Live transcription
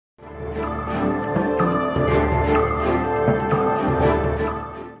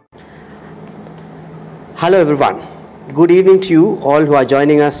Hello everyone, good evening to you all who are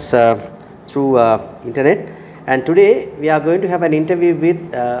joining us through internet, and today we are going to have an interview with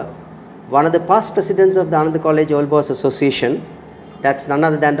one of the past presidents of the Anandacollege Old Boys Association. That's none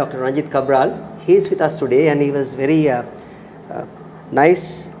other than Dr. Ranjith Kabral. He is with us today and he was very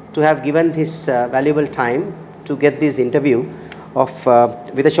nice to have given his valuable time to get this interview of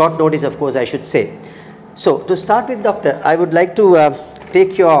with a short notice, of course, I should say. So to start with, Doctor, I would like to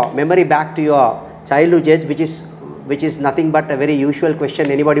take your memory back to your childhood age, which is nothing but a very usual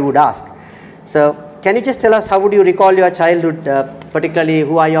question anybody would ask. So can you just tell us how would you recall your childhood, particularly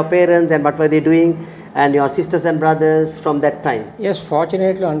who are your parents and what were they doing, and your sisters and brothers from that time? Yes,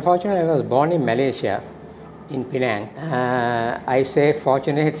 fortunately, unfortunately, I was born in Malaysia, in Penang. I say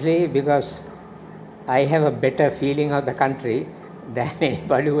fortunately because I have a better feeling of the country than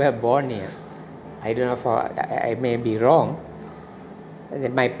anybody who have born here. I don't know if I may be wrong.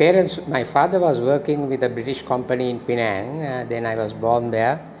 My father was working with a British company in Penang, then I was born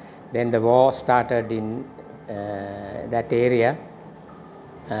there. Then the war started in that area.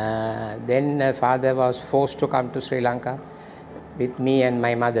 Then father was forced to come to Sri Lanka with me and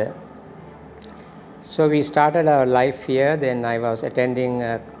my mother. So we started our life here. Then I was attending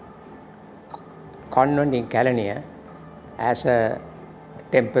a convent in Kelaniya as a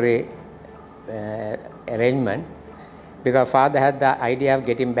temporary arrangement, because father had the idea of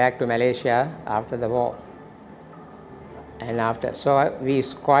getting back to Malaysia after the war. And so we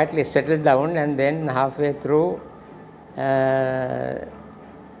quietly settled down, and then halfway through there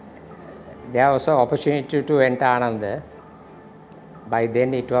was an opportunity to enter Ananda. By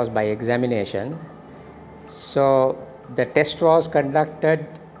then it was by examination. So the test was conducted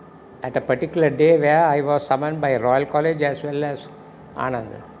at a particular day where I was summoned by Royal College as well as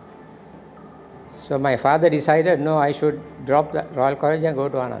Ananda. So my father decided, no, I should drop the Royal College and go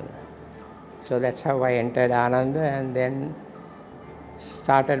to Ananda. So that's how I entered Ananda, and then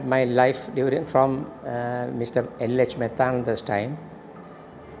started my life from Mr. L.H. Methananda's time.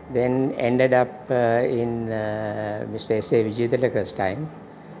 Then ended up in Mr. S.A. Vijaytilaka's time.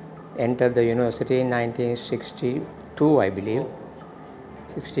 Entered the university in 1962, I believe.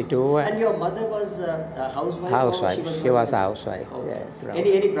 62. And your mother was a housewife? Housewife. She was a housewife. Okay. Yeah,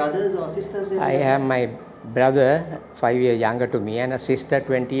 any brothers or sisters? I have my brother 5 years younger to me and a sister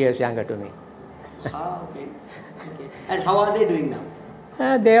 20 years younger to me. Okay. And how are they doing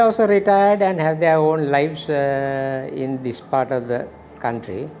now? They also retired and have their own lives in this part of the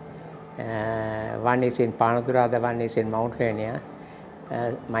country. One is in Panathura, the other one is in Mount Lanier.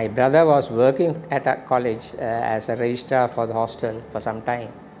 My brother was working at a college as a registrar for the hostel for some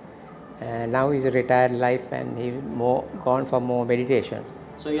time. Now he's a retired life and he's gone for more meditation.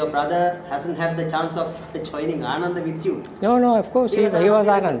 So your brother hasn't had the chance of joining Ananda with you? No, of course he was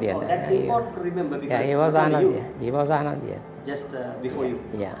Anandian. Oh, that's important to remember, because yeah, he was Anandian. He was Anandian. Just before you?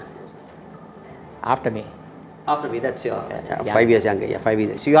 Yeah. After me. After me, that's your 5 years younger. Yeah, 5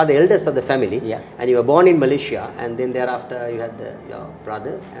 years. So you are the eldest of the family. Yeah. And you were born in Malaysia, and then thereafter you had your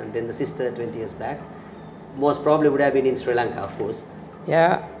brother, and then the sister 20 years back. Most probably would have been in Sri Lanka, of course.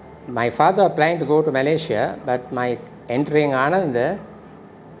 Yeah. My father planned to go to Malaysia, but my entering Ananda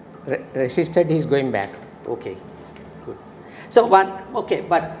resisted his going back. Okay, good. So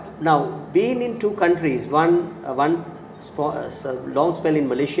but now being in two countries, one long spell in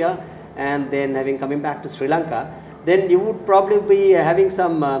Malaysia, and then coming back to Sri Lanka, then you would probably be having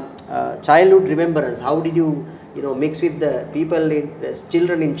some childhood remembrance. How did you mix with the people,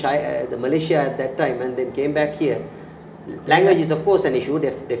 children in the Malaysia at that time, and then came back here? Language is of course an issue,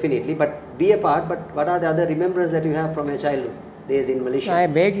 definitely, but be apart. But what are the other remembrances that you have from your childhood days in Malaysia? I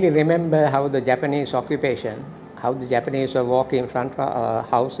vaguely remember how the Japanese occupation, how the Japanese were walking in front of a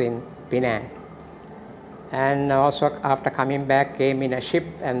house in Penang. And also after coming back, came in a ship,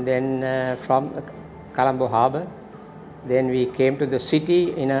 and then from Colombo Harbour, then we came to the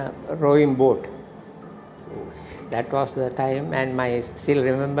city in a rowing boat. That was the time, and I still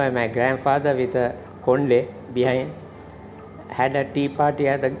remember my grandfather with a konde behind had a tea party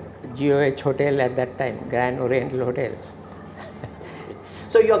at the GOH hotel at that time, Grand Oriental Hotel.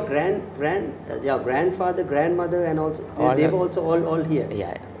 So your your grandfather, grandmother, and also they were also all here.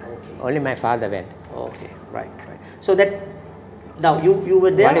 Yeah. Okay. Only my father went. Okay. Right. So that now you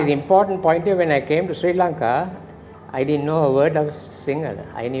were there. What is important point here, when I came to Sri Lanka, I didn't know a word of Sinhala.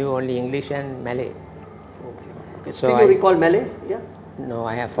 I knew only English and Malay. Okay. So still you recall Malay? Yeah. No,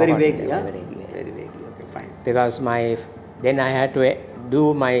 I have forgotten. Very vaguely. Yeah. Very vaguely. Very vaguely. Okay, fine. Because then I had to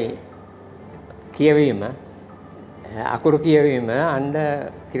do my Kiyavima අකුරු කියවීම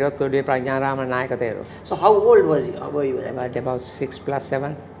under කිරොත්තුඩේ Pragnarama නායක තේරුව. So how old were you then? About 6 plus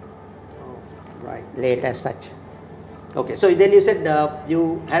 7, Oh, right. late as such. Okay, so then you said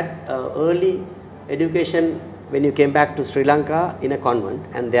you had early education when you came back to Sri Lanka in a convent,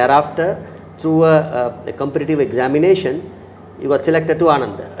 and thereafter through a competitive examination you got selected to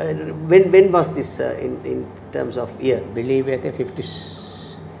Ananda. When was this in terms of year? Believe it,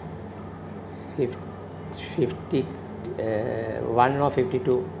 51 or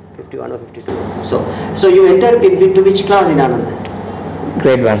 52. 51 or 52. So you entered into which class in Ananda?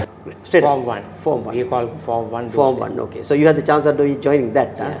 Grade 1. Straight Form 1. Form 1. We call Form 1. Form 1, okay. So you had the chance of joining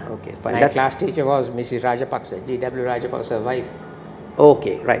that? Yeah. Huh? Okay, fine. My class teacher was Mrs. Rajapaksa, G.W. Rajapaksa's wife.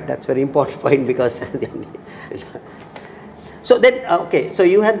 Okay, right. That's very important point because so then okay, so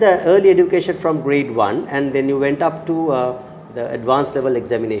you had the early education from grade 1 and then you went up to the advanced level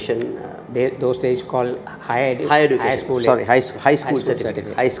examination. Those days called higher education. High school. Sorry, high school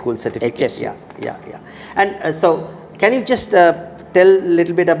certificate. High school certificate. HSC. Yeah. And so can you just tell a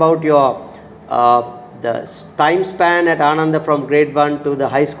little bit about your the time span at Ananda from grade 1 to the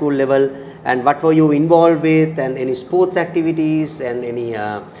high school level, and what were you involved with, and any sports activities and any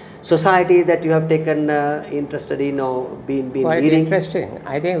society that you have taken interested in or been Quite leading? interesting.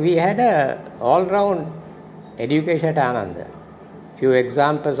 I think we had a all-round education at Ananda. Few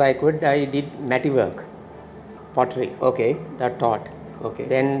examples I did matty work, pottery. Okay. That taught. Okay.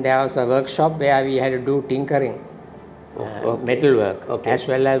 Then there was a workshop where we had to do tinkering, Okay. metal work, Okay. as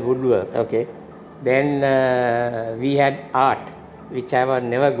well as woodwork. Okay. Then we had art, which I was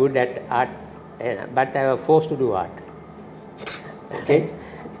never good at art, but I was forced to do art. Okay.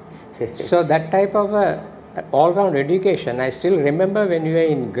 So that type of all-round education, I still remember when we were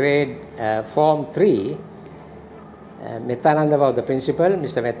in grade Form 3, Methananda was the principal,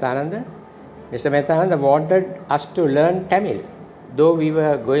 Mr. Methananda. Mr. Methananda wanted us to learn Tamil, though we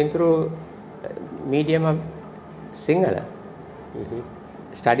were going through medium of Sinhala. Mm-hmm.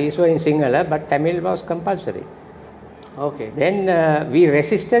 Studies were in Sinhala, but Tamil was compulsory. Okay. Then we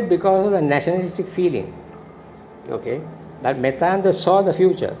resisted because of the nationalistic feeling. Okay. But Methananda saw the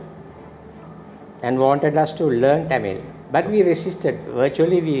future and wanted us to learn Tamil. But we resisted.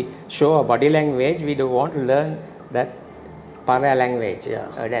 Virtually we show a body language, we don't want to learn that Pariah language. Yeah.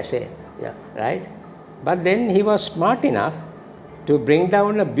 Would I say. Yeah. Right? But then he was smart enough to bring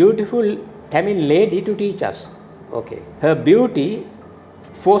down a beautiful Tamil lady to teach us. Okay. Her beauty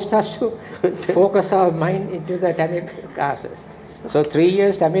forced us to focus our mind into the Tamil classes. So 3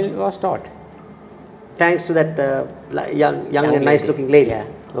 years Tamil was taught. Thanks to that young and lady. nice looking lady. Yeah.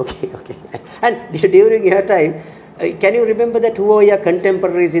 Okay. And during your time, can you remember that who are your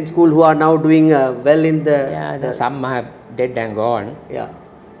contemporaries in school who are now doing well in the... Yeah, some are dead and gone. Yeah.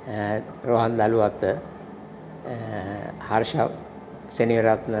 Rohan Daluwatta, Harsha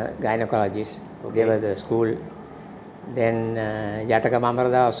Senivaratna, gynecologist. Okay. They were the school. Then Jataka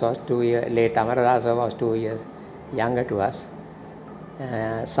Amardas was 2 years, late Amardas was 2 years younger to us.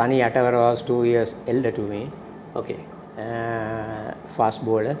 Sunny Atavara was 2 years elder to me. Okay. Fast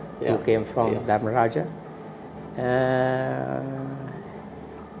bowler who came from Dharmaraja.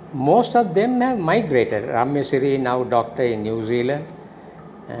 Most of them have migrated. Ramya Siri, now doctor in New Zealand.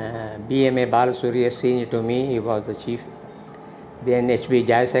 BMA Balasuriya, senior to me, he was the chief. Then HB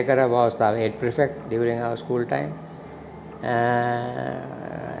Jayasekara was the head prefect during our school time.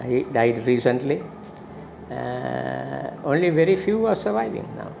 He died recently. Only very few are surviving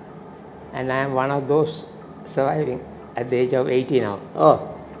now. And I am one of those surviving at the age of 80 now. Oh,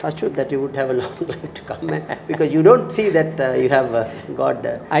 touch wood that you would have a long life to come, because you don't see that you have got.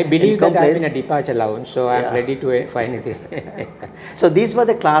 I believe that I am in a departure lounge, so I am ready to for anything. So these were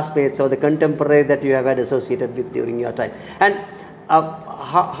the classmates or the contemporaries that you have had associated with during your time. And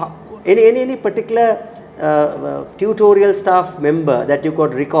any particular tutorial staff member that you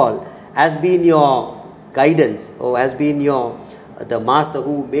could recall has been your guidance or has been the master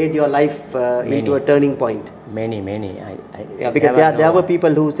who made your life into a turning point? Many. Because there were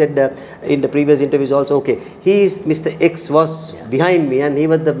people who said in the previous interviews also, okay, Mr. X was behind me and he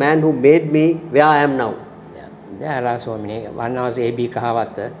was the man who made me where I am now. Yeah. There are so many. One was A.B.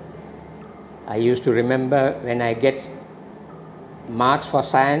 Kahawatha. I used to remember when I get marks for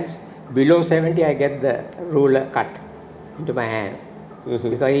science, below 70 I get the ruler cut into my hand. Mm-hmm.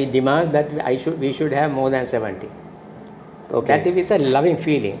 Because he demands that we should have more than 70. Okay. That is with a loving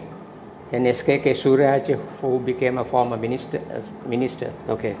feeling. Then S.K.K. Suraj, who became a former minister.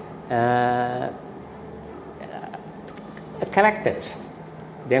 Okay. Characters.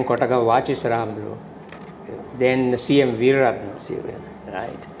 Then Kotaka Vachis Ramlu. Then C.M. Veeratna.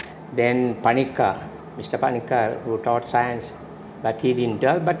 Right. Then Panika. Mr. Panikar, who taught science, but he didn't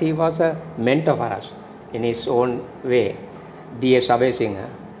tell, but he was a mentor for us in his own way. D.S. Abhay Singh,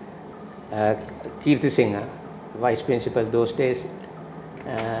 Kirti Singh, vice principal those days,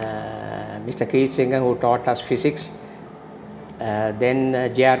 Mr. Kirti Singh, who taught us physics,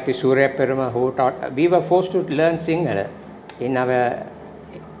 then J.R.P. Surya Peruma, who taught. We were forced to learn Sinhala in our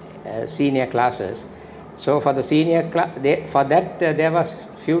senior classes. So for the senior class, for that there was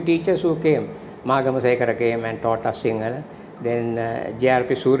few teachers who came. Magama Sekara came and taught us Sinhala. Then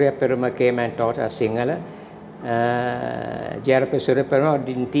J.R.P. Surya Peruma came and taught us Sinhala. J.R.P. Surya Peruma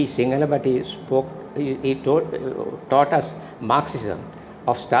didn't teach Sinhala, but he taught us Marxism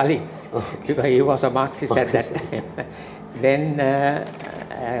of Stalin, because he was a Marxist at that time. Then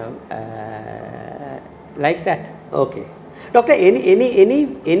like that. Okay. Doctor,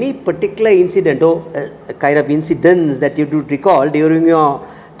 any particular incident or kind of incidents that you do recall during your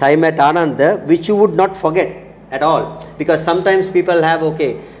time at Ananda which you would not forget at all? Because sometimes people have,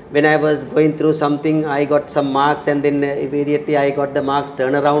 okay, when I was going through something, I got some marks, and then immediately I got the marks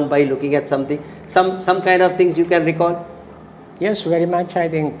turn around by looking at something. Some kind of things you can recall? Yes, very much. I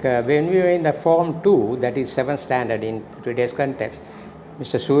think when we were in the Form 2, that is 7th standard in today's context,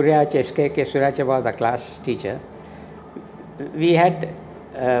 Mr. Suryach, S.K.K. Suryach was the class teacher. We had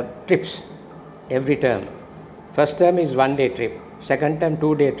trips every term. First term is 1-day trip, second term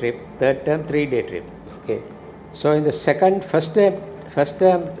 2-day trip, third term 3-day trip. Okay. So in the first term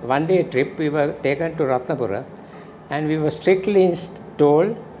 1-day trip, we were taken to Ratnapura, and we were strictly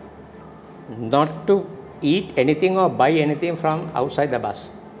told not to eat anything or buy anything from outside the bus.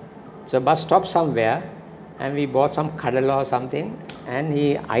 So bus stopped somewhere, and we bought some kadal or something, and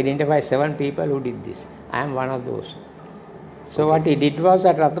he identified 7 people who did this. I am one of those. So what he did was,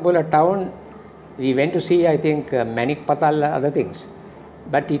 at Ratnapura town, we went to see, I think, Manik Patal, other things.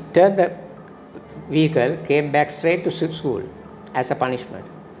 But he turned the vehicle, came back straight to school as a punishment.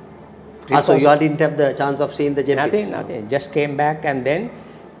 So you all didn't have the chance of seeing the jet? Nothing. Just came back, and then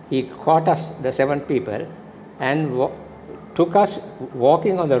he caught us, the 7 people, and took us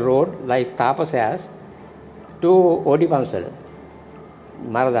walking on the road like tapasas to Odipansala,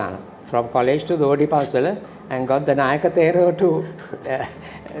 Maradana, from college to the Odipansala, and got the Nayakathero to,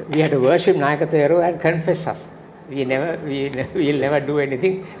 we had to worship Nayakathero and confess us. We'll never do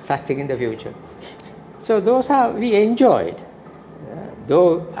anything such thing in the future. So those are, we enjoyed.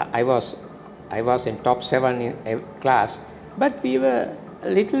 Though I was in top 7 in a class, but we were a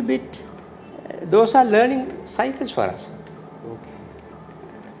little bit, those are learning cycles for us. Okay.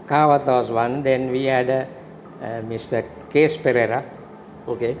 Kawata was one, then we had Mr. Case Pereira.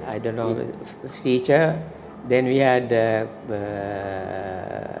 Okay. I don't know, teacher. Then we had,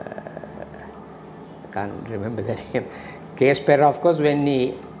 can't remember the name, Case Pereira, of course,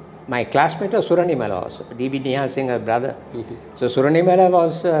 my classmate was Suranimala also, D.B. Nihal Singh's brother. Mm-hmm. So Suranimala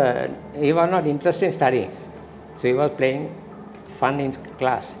was, he was not interested in studying. So he was playing fun in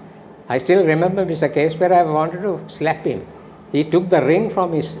class. I still remember Mr. Case Pereira, I wanted to slap him. He took the ring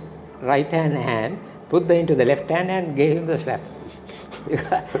from his right hand, put it into the left hand, and gave him the slap.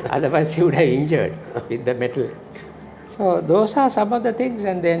 Otherwise he would have injured with the metal. So those are some of the things.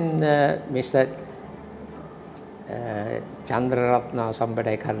 And then Mr. Chandraratna,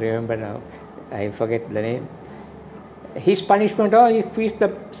 somebody I can't remember now, I forget the name. His punishment, he squeezed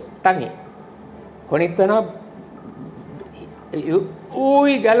the tummy. Konitana, you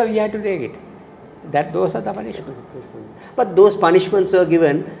had to take it. Those are the punishments. But those punishments were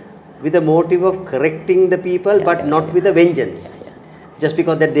given with the motive of correcting the people, but not with a vengeance. Just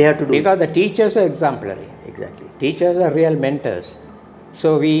because that they have to do. Because the teachers are exemplary. Exactly. Teachers are real mentors.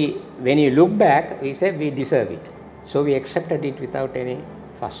 So when you look back, we say we deserve it. So we accepted it without any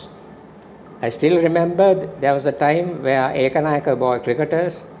fuss. I still remember there was a time where Ekanayaka boy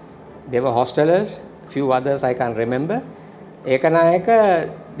cricketers, they were hostelers, few others I can't remember.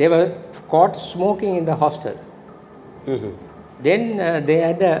 Ekanayaka, they were caught smoking in the hostel. Mm-hmm. Then they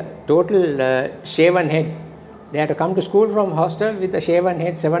had a total shaven head. They had to come to school from hostel with a shaven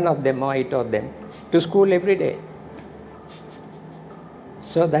head, 7 of them or 8 of them, to school every day.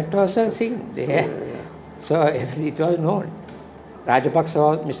 So that was a scene. So it was known. Rajapaksa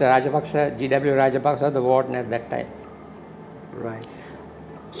was, Mr. Rajapaksa, G.W. Rajapaksa was the warden at that time. Right.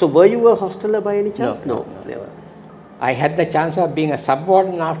 So were you a hosteler by any chance? No, never. I had the chance of being a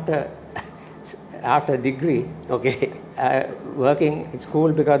sub-warden after degree. Okay. Working in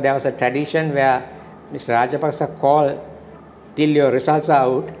school, because there was a tradition where Mr. Rajapaksa called till your results are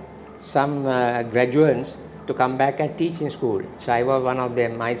out some graduates to come back and teach in school. So I was one of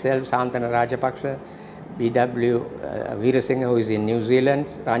them, myself, Santana Rajapaksa, B.W. Veerasinghe, who is in New Zealand,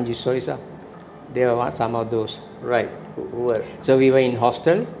 Ranjith Kabral. They were some of those. Right. Who were? So we were in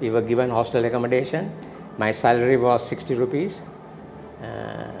hostel. We were given hostel accommodation. My salary was 60 rupees.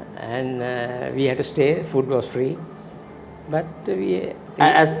 And we had to stay. Food was free. But we...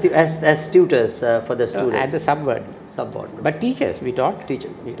 As tutors for the students? At the subward. Subordinate. But teachers, we taught.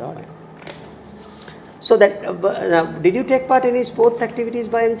 Teachers. We taught. Right. So that, did you take part in any sports activities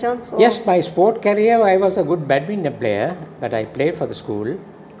by any chance? Or? Yes, my sport career, I was a good badminton player, but I played for the school.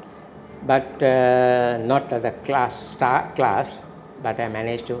 But not at the star class, but I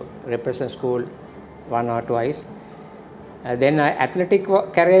managed to represent school one or twice. Then athletic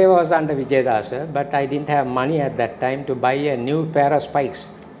career was under Vijayadasa, but I didn't have money at that time to buy a new pair of spikes.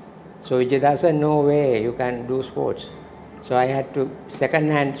 So Vijayadasa, no way you can do sports. So I had to,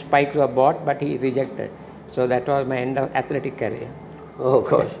 second-hand spikes were bought, but he rejected. So that was my end of athletic career. Oh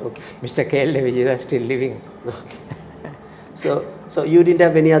gosh, okay. Mr. K.L. Vijayadasa still living. Okay. So you didn't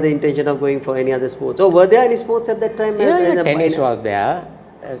have any other intention of going for any other sports? Oh, were there any sports at that time? Tennis was there.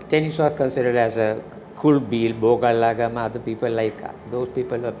 Tennis was considered as a Kulbil, Bogalagam, other people like those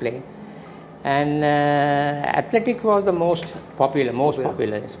people were playing. And athletic was the most popular.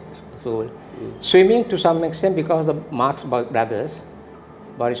 So swimming to some extent because the Marx brothers,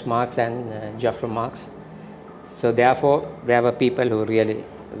 Boris Marx and Geoffrey Marx. So therefore there were people who really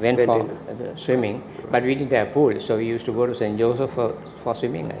went for swimming, but we didn't have a pool, so we used to go to St. Joseph for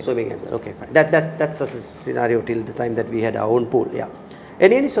swimming. Swimming as well. Okay, fine. That was the scenario till the time that we had our own pool. Yeah.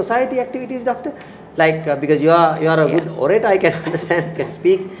 Any society activities, doctor? Like because you are a good orator, I can understand. You can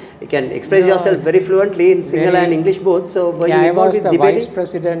speak, you can express yourself very fluently in Sinhala and English both. So were you I involved was with the debating? vice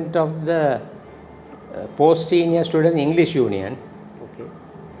president of the post-senior student English union. Okay.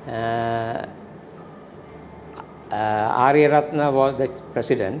 Arya Ratna was the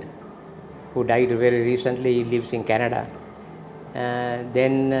president, who died very recently. He lives in Canada.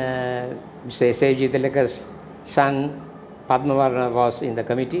 Then Mr. S.A.G. Tilaka's son Padmavarna was in the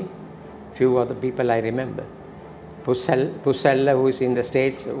committee. Few of the people I remember. Pusella, who is in the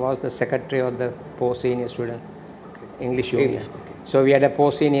States, was the secretary of the post-senior student English union. Okay. So we had a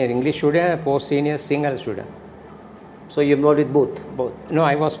post-senior English student and a post-senior Sinhala student. So you involved with both? Both. No,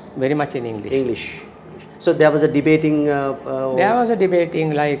 I was very much in English. So there was a debating? There was a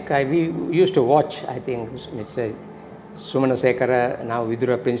debating, like we used to watch, I think, Mr. Sumana Sekara, now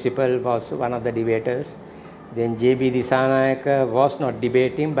Vidura principal, was one of the debaters. Then J.B. Disanayaka was not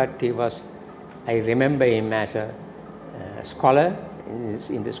debating, but he was, I remember him as a scholar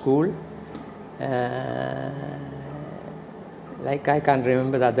in the school. Like I can't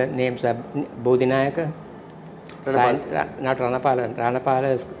remember the other names of Bodhinayaka. Not Ranapala,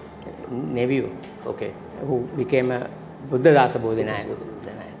 Ranapala's nephew. Okay. Who became a Buddhadasa Bodhinayaka.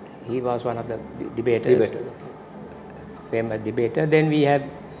 He was one of the debaters. Famous debater. Then we had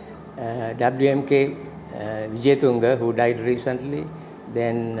WMK Vijayatunga, who died recently.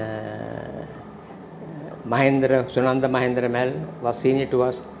 Then Sunanda Mahendra Mel was senior to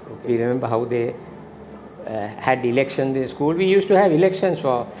us. Okay. We remember how they had elections in school. We used to have elections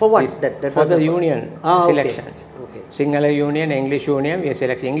for what? For the union selections. Okay. Sinhala union, English union, we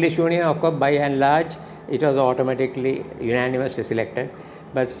selected. English union, of course, by and large, it was automatically unanimously selected.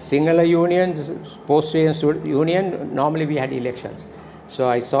 But Sinhala unions, post-senior student union, normally we had elections. So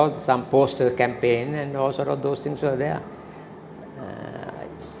I saw some posters campaign and all sort of those things were there.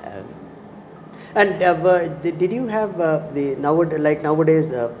 And did you have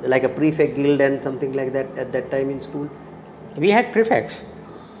nowadays like a prefect guild and something like that at that time in school? We had prefects.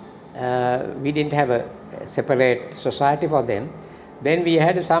 We didn't have a separate society for them. Then we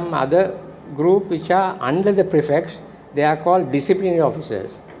had some other group which are under the prefects. They are called disciplinary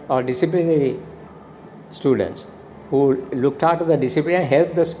officers or disciplinary students who looked after the discipline and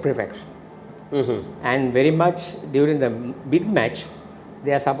helped the prefects. And very much during the big match,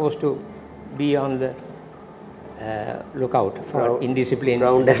 they are supposed to be on the lookout for indiscipline.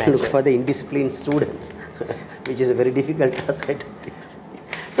 Ground and look for the indisciplined students, which is a very difficult task, I don't think so.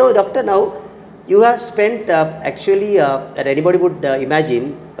 So, Doctor, now you have spent actually, and anybody would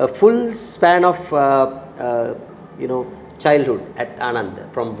imagine, a full span of childhood at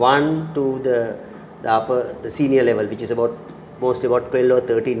Anand, from 1 to the senior level, which is mostly about 12 or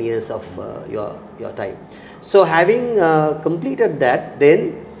 13 years of your time. So, having completed that,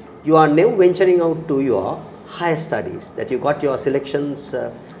 then you are now venturing out to your higher studies, that you got your selections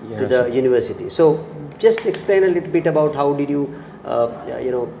to the university. So, just explain a little bit about how did you,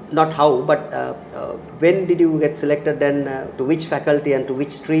 not how, but when did you get selected, then to which faculty and to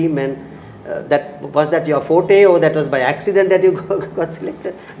which stream, and was that your forte, or that was by accident that you got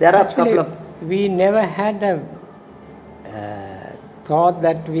selected? There are Actually, a couple of... We never had a thought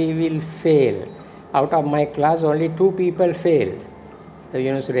that we will fail. out of my class, only 2 people failed the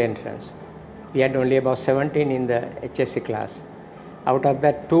university entrance. We had only about 17 in the HSC class. Out of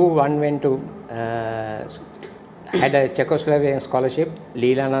that, 2, one went to, had a Czechoslovakian scholarship,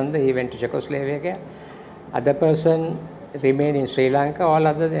 Leelananda, he went to Czechoslovakia. Other person remained in Sri Lanka, all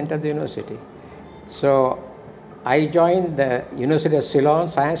others entered the university. So I joined the University of Ceylon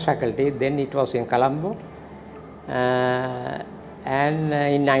science faculty, then it was in Colombo. And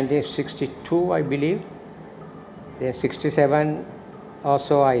in 1962, I believe, then 67 or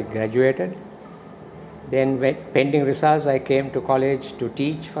so I graduated. Then pending results, I came to college to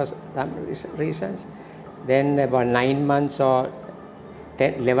teach for some reasons. Then about 9 months or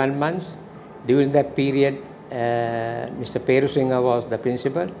 11 months, during that period, Mr. Perusingha was the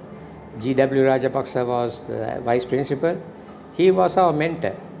principal. G.W. Rajapaksa was the vice principal. He was our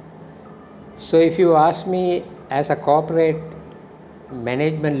mentor. So if you ask me, as a corporate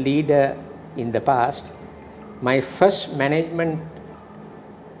management leader in the past, my first management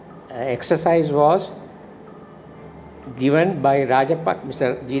exercise was given by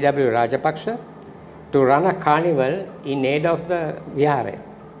Mr. G.W. Rajapaksa to run a carnival in aid of the Vihare.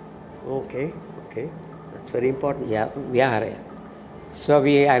 Okay, okay. That's very important. Yeah, Vihare. So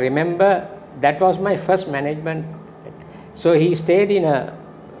I remember that was my first management. So he stayed in a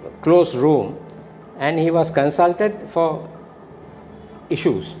closed room and he was consulted for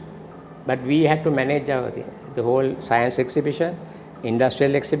issues. But we had to manage the whole science exhibition,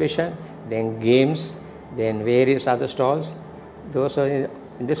 industrial exhibition, then games, then various other stalls. Those are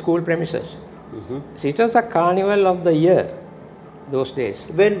in the school premises. So it was a carnival of the year, those days.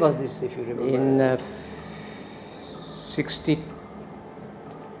 When was this, if you remember? In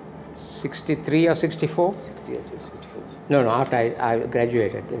 63 or 64? 64. No, after I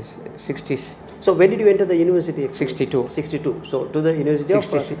graduated, 60s. So when did you enter the university? 62. 62. So to the University of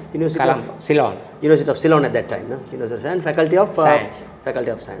Ceylon. University of Ceylon at that time, no? University and Faculty of Science. Faculty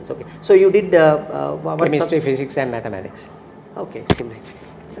of Science. Okay. So you did chemistry, physics, and mathematics. Okay, same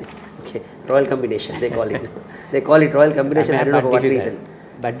like okay, royal combination they call it. They call it royal combination. I don't know for what reason.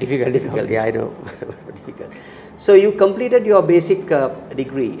 But difficult. Yeah, I know. Difficult. So you completed your basic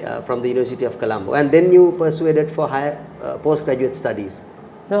degree from the University of Colombo, and then you pursued for higher postgraduate studies.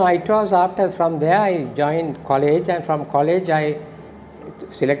 No, it was after. From there I joined college, and from college I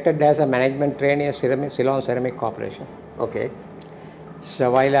selected as a management trainee of Ceylon Ceramic Corporation. Okay.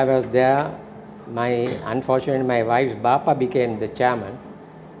 So while I was there, unfortunately my wife's Bapa became the chairman.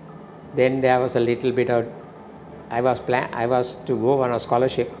 Then there was a little bit of, I was to go on a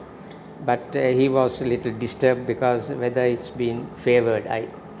scholarship, but he was a little disturbed because whether it's been favored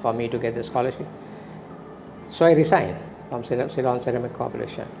for me to get the scholarship. So I resigned from Ceylon Ceramic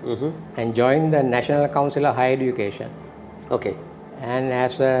Corporation and joined the National Council of Higher Education. Okay. And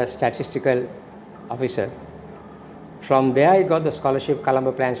as a statistical officer. From there I got the scholarship,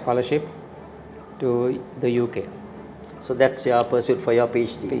 Colombo Plan Scholarship to the UK. So that's your pursuit for your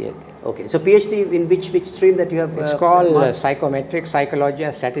PhD? PhD. Okay. So PhD in which stream that you have? It's called psychometrics, psychology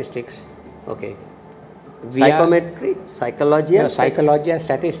and statistics. Okay. Psychometry, psychology and psychology and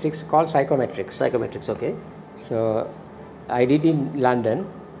statistics called psychometrics. Psychometrics, okay. So I did in London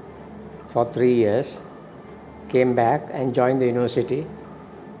for 3 years, came back and joined the university.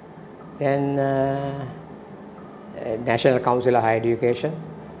 Then National Council of Higher Education.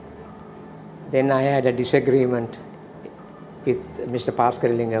 Then I had a disagreement with Mr.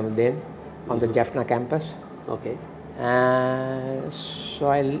 Pascarilingam then on the Jaffna campus. Okay. So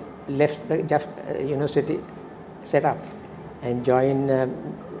I left the university setup and joined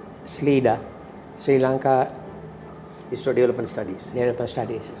SLEDA, Sri Lanka Institute of Development Studies. Development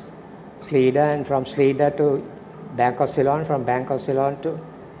Studies. SLEDA, and from SLEDA to Bank of Ceylon, from Bank of Ceylon to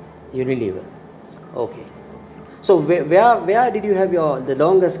Unilever. Okay. So where did you have the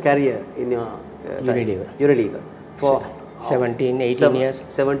longest career in your Unilever. Time? Unilever. For 17, 18 years.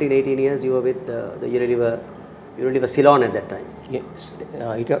 17, 18 years you were with the Unilever Ceylon at that time.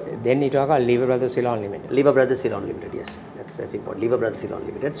 Then it was called Lever Brothers Ceylon Limited. Lever Brothers Ceylon Limited, yes. That's important. Lever Brothers Ceylon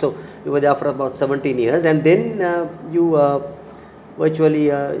Limited. So you were there for about 17 years, and then you virtually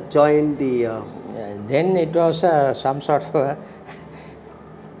joined the... then it was some sort of a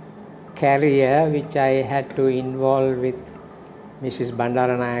career which I had to involve with Mrs.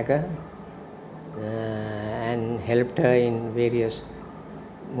 Bandaranayaka and helped her in various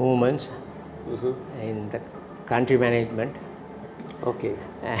movements in the country management. Okay.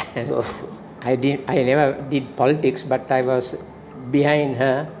 And so I never did politics, but I was behind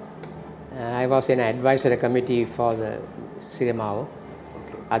her. I was in an advisory committee for the Sirimao.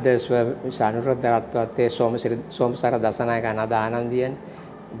 Okay. Others were Mr. Anuruddha Ratwatte, Somasara Dasanayaka, another Anandayan,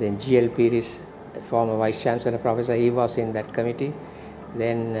 then G.L. Piris, former Vice Chancellor Professor, he was in that committee.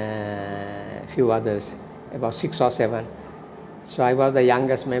 Then a few others, about 6 or 7. So I was the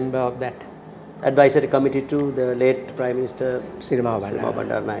youngest member of that. Advisory committee to the late Prime Minister Sirima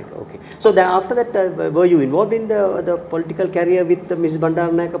Bandaranaike. Okay. So then after that, were you involved in the political career with Ms.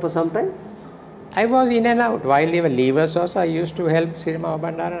 Bandaranaike for some time? I was in and out. While they were leavers also, I used to help Sirima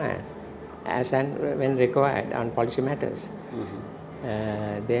Bandaranaike as and when required on policy matters.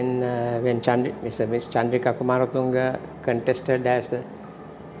 Then when Ms. Chandrika Kumaratunga contested as the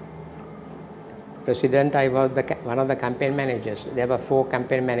president, I was one of the campaign managers. There were 4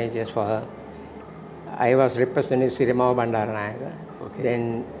 campaign managers for her. I was representing Sirima Bandaranaike. Okay.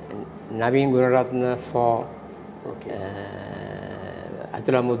 Then Naveen Gunaratna for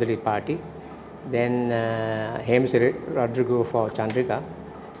Atula Mudali party. Then Hemsiri Rodrigo for Chandrika.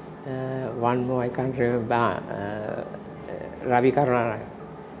 One more I can't remember. Ravi Karunanayake.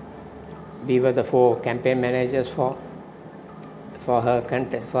 We were the 4 campaign managers for her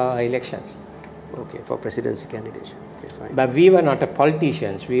contest, for her elections. Okay, for presidency candidate. Okay, fine. But we were not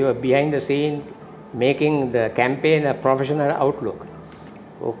politicians. We were behind the scene, making the campaign a professional outlook.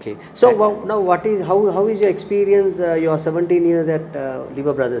 Okay. So now, how is your experience? Your 17 years at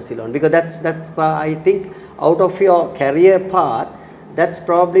Lever Brothers Ceylon, because that's I think out of your career path, that's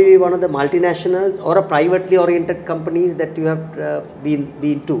probably one of the multinationals or a privately oriented companies that you have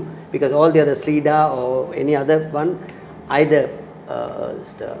been to, because all the other Slida or any other one, either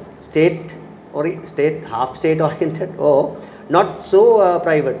state half state oriented or not so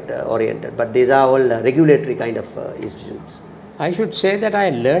private oriented, but these are all regulatory kind of institutes. I should say that I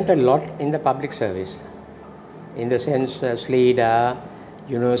learnt a lot in the public service, in the sense Slida,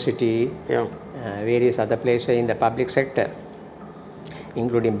 university, various other places in the public sector,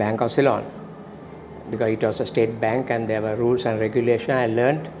 including Bank of Ceylon, because it was a state bank and there were rules and regulations I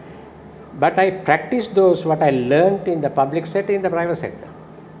learnt. But I practiced what I learnt in the public sector in the private sector,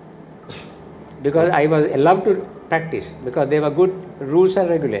 because I was allowed to practice, because there were good rules and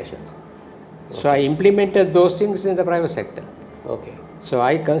regulations. So I implemented those things in the private sector. Okay. So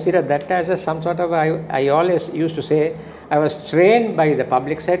I consider that as some sort of, I always used to say, I was trained by the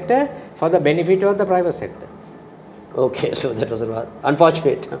public sector for the benefit of the private sector. Okay, so that was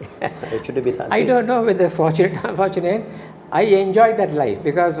unfortunate. It should be that. I don't know whether fortunate or unfortunate. I enjoyed that life,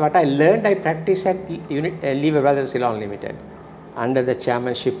 because what I learned, I practiced at Lever Brothers Ceylon Limited, under the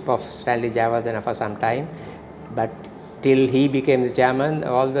chairmanship of Stanley Javadana for some time. But till he became the chairman,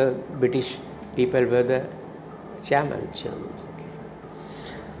 all the British people were the chairman. Okay.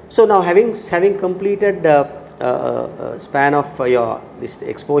 So now, having completed the span of your this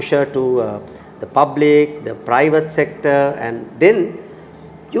exposure to the public, the private sector, and then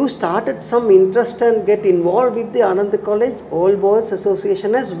you started some interest and get involved with the Ananda College Old Boys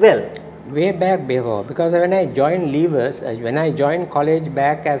Association as well. Way back before, because when I joined Levers, when I joined college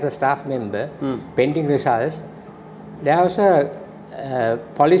back as a staff member, pending results, there was a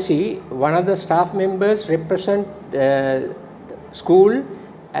policy, one of the staff members represent school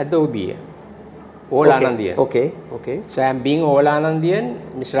at the OBA, All Anandayan. Okay. So I am being All Anandayan,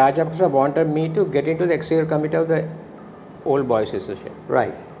 Mr. Rajapaksa wanted me to get into the executive committee of the Old Boys Association.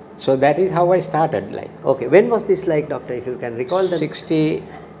 Right. So that is how I started. Okay. When was this doctor, if you can recall? 68,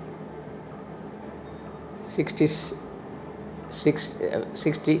 66,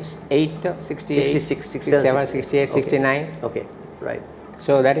 67, 68, 69. Okay, right.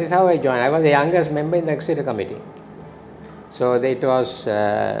 So that is how I joined. I was the youngest member in the executive committee. So it was...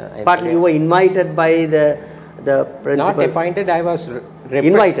 partly you were invited by the principal? Not appointed, I was...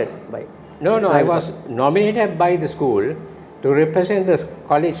 Invited by? No, I was nominated by the school to represent the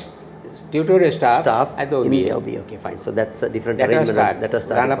college tutorial staff at the OBA. Okay, fine. So that's a different arrangement. That was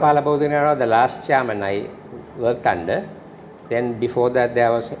started. Ranapala Bodhinara, the last chairman I worked under. Then before that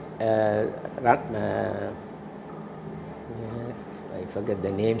there was... I forget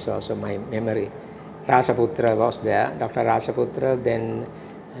the names also, my memory. Rasaputra was there, Dr. Rasaputra, then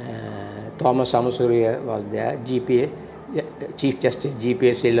Thomas Samusuriya was there, GPA, Chief Justice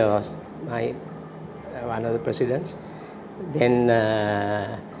GPA Silla was one of the presidents. Then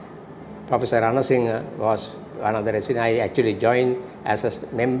Professor Ranasinghe was one of the residents. I actually joined as a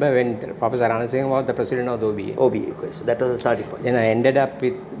member when Professor Ranasinghe was the president of the OBA. Okay, so that was the starting point. Then I ended up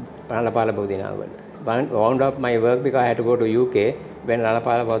with Ranapala Bodhinara. Wound up my work because I had to go to UK when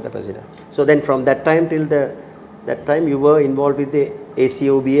Ranapala was the president. So then from that time till that time you were involved with the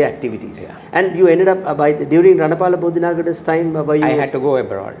ACOBA activities. Yeah. And you ended up during Ranapala Bodhinara's time I had to go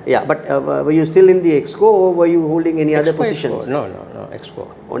abroad. Yeah, but were you still in the EXCO or were you holding any other positions? No, EXCO.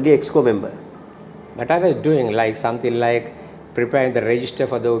 Only EXCO member. But I was doing something like preparing the register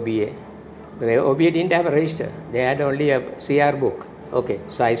for the OBA. The OBA didn't have a register. They had only a CR book. Okay.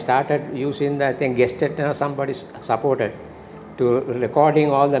 So I started using the, I think, guested somebody supported to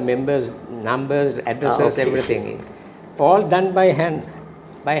recording all the members' numbers, addresses, okay. everything. All done by hand.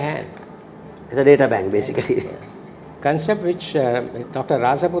 By hand. It's a data bank basically. Concept which Dr.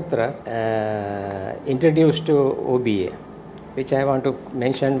 Rajaputra introduced to OBA, which I want to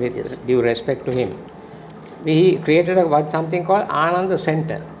mention with due respect to him. We created something called Ananda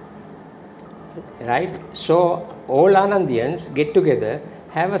Center. Right? So all Anandians get together,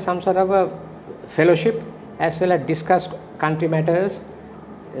 have some sort of a fellowship, as well as discuss country matters,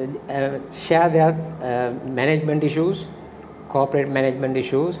 share their management issues, corporate management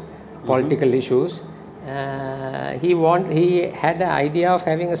issues, political issues. He had the idea of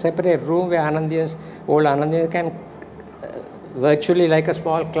having a separate room where Anandians, all Anandians can virtually like a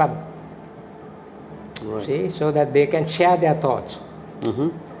small club. Right. See, so that they can share their thoughts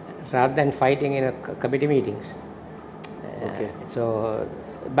rather than fighting in a committee meetings. Okay. So,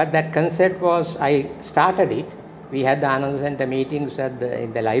 but that concept was, I started it. We had the Ananda Center meetings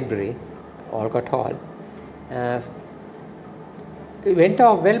in the library, Olcott Hall. It went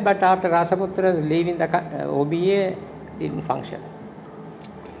off well, but after Rasaputra's leaving the OBA, didn't function.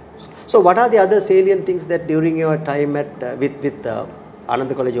 So what are the other salient things that during your time at with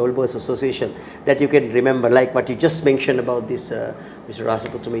Ananda College Old Boys Association that you can remember, like what you just mentioned about this Mr.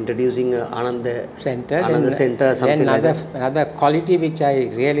 Rasaputra introducing Ananda Center, something like that? Another quality which I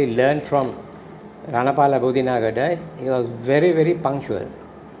really learned from Ranapala Bodhinagada, he was very, very punctual.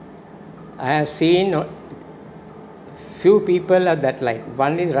 I have seen few people are that like.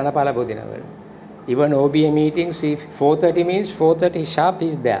 One is Ranapala Bodhinagada. Even OBA meetings, if 4:30 means 4:30 sharp,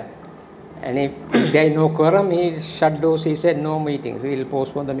 he's there. And if there is no quorum, he shut doors, he said no meetings, we will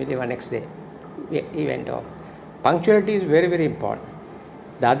postpone the meeting for next day. He went off. Punctuality is very, very important.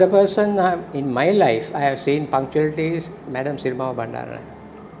 The other person in my life I have seen punctuality is Madam Sirma Bandarana.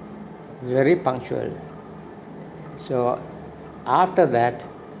 Very punctual. So after that,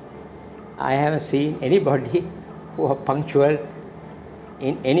 I haven't seen anybody who are punctual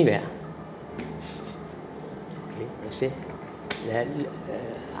in anywhere. Okay. You see, that,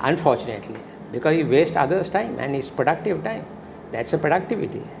 unfortunately, because you waste others' time and it's productive time. That's a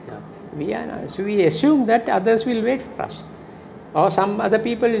productivity. Yeah. So we assume that others will wait for us, or some other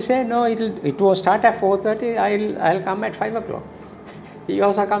people will say no, it will start at 4:30. I'll come at 5 o'clock. He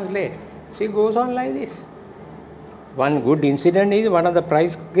also comes late. So it goes on like this. One good incident is one of the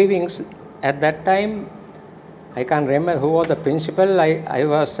prize givings at that time. I can't remember who was the principal. I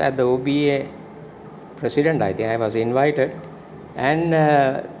was at the OBA president, I think. I was invited. And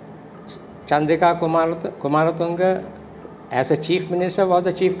Chandrika Kumaratunga, as a chief minister, was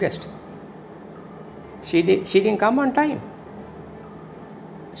the chief guest. She didn't come on time.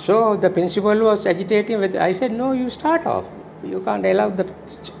 So the principal was agitating with, I said, no, you start off. You can't allow the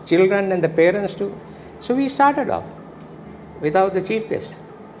children and the parents to. So we started off without the chief guest.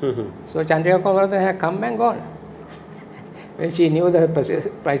 So Chandrika Kumaratunga had come and gone when she knew the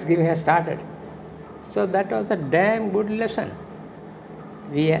prize giving had started. So that was a damn good lesson.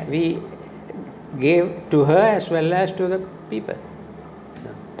 We gave to her as well as to the people.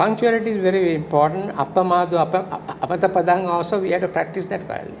 Punctuality is very, very important. Appamadu, apatapadang also we have to practice that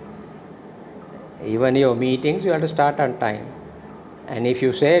quietly. Even your meetings you have to start on time. And if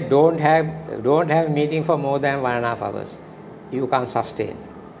you say don't have meeting for more than 1.5 hours, you can't sustain.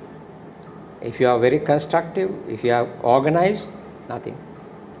 If you are very constructive, if you are organized, nothing.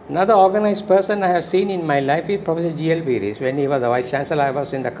 Another organized person I have seen in my life is Professor G.L. Piris. When he was the Vice Chancellor, I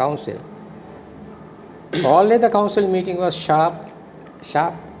was in the council. Always the council meeting was sharp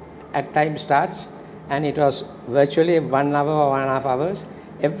at time starts, and it was virtually 1 hour or 1.5 hours.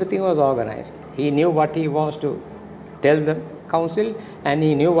 Everything was organized. He knew what he wants to tell the council, and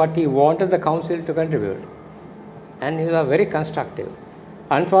he knew what he wanted the council to contribute. And he was very constructive.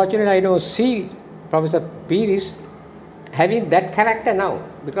 Unfortunately, I don't see Professor Piris having that character now,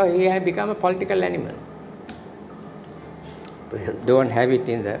 because he has become a political animal. Brilliant. Don't have it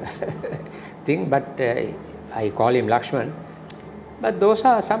in the thing, but I call him Lakshman. But those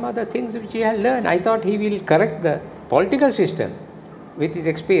are some other things which he has learned. I thought he will correct the political system with his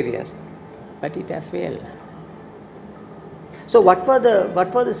experience, but it has failed. So what were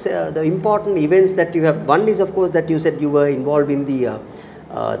the important events that you have? One is, of course, that you said you were involved in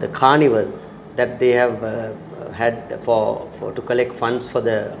the carnival that they have had to collect funds for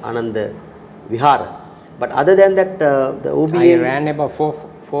the Ananda Vihara. But other than that, the OBA... I ran about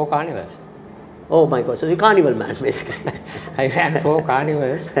four carnivals. Oh my God, so you're a carnival man basically. I ran 4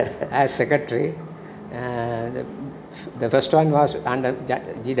 carnivals as secretary. The first one was under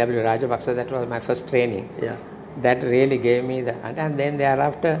G.W. Rajapaksa. That was my first training. Yeah. That really gave me the, and then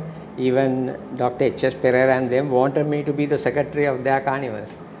thereafter, even Dr. H.S. Pereira and them wanted me to be the secretary of their carnivals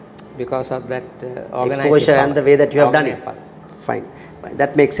because of that organizing exposure power, and the way that you have done it. power. Fine.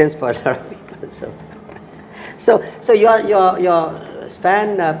 That makes sense for a lot of people. So your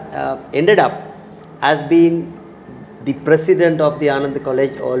span ended up as being the president of the Ananda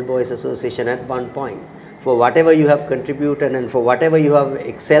College All Boys Association at one point. For whatever you have contributed and for whatever you have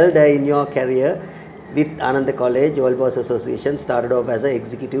excelled in your career with Ananda College All Boys Association, started off as an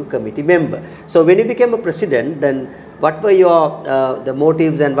executive committee member. So when you became a president, then what were your the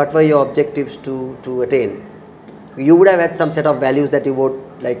motives and what were your objectives to attain? You would have had some set of values that you would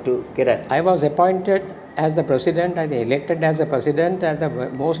like to get at. I was appointed as the president and elected as a president at the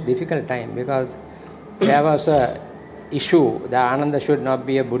most difficult time, because there was a issue that Ananda should not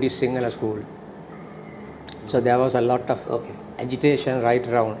be a Buddhist Sinhala school. So there was a lot of agitation right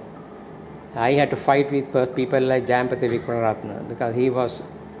around. I had to fight with people like Jayampati Vikramatne because he was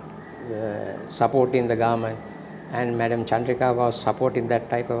supporting the government, and Madam Chandrika was supporting that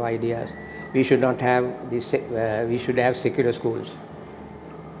type of ideas. We should not have this. We should have secular schools.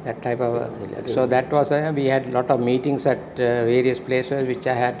 That type of. So that was. We had a lot of meetings at various places, which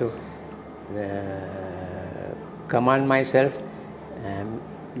I had to command myself,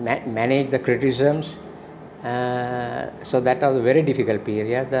 manage the criticisms. So that was a very difficult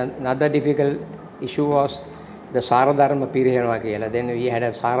period. Another difficult issue was the Saradharma period. Then we had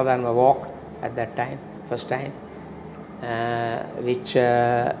a Saradharma walk at that time, first time, which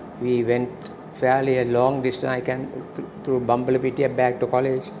we went fairly a long distance. Through Bambalapitiya back to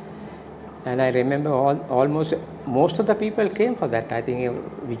college, and I remember almost most of the people came for that. I think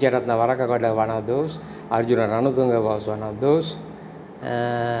Vijayaratna Varakagoda one of those, Arjuna Ranatunga was one of those.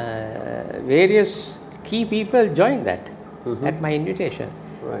 Various key people joined that at my invitation.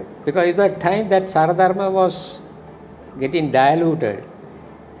 Right. Because at that time that Saradharma was getting diluted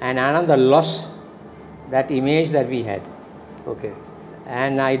and Ananda lost that image that we had. Okay.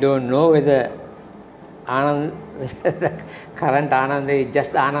 And I don't know whether the current Ananda is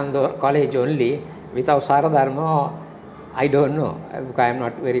just Ananda College only without Saradharma, or I don't know, because I am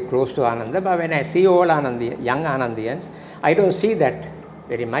not very close to Ananda. But when I see all young Anandiyans, I don't see that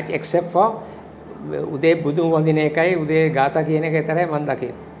very much, except for Ude Budu Vandine Kai, Ude Gata Kine Ketare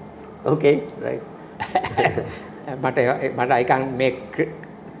Mandaki. Okay, right. But I can't make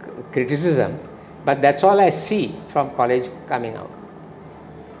criticism. But that's all I see from college coming out.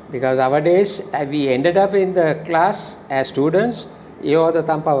 Because nowadays we ended up in the class as students, you're the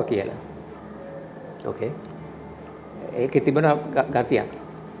Tampawa Kiela. Okay. Ekitibana Gatia.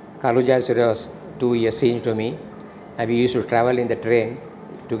 Karujasura was 2 years senior to me. And we used to travel in the train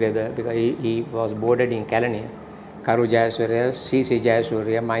together because he was boarded in Kalania. Karu Jayasuriya, C.C.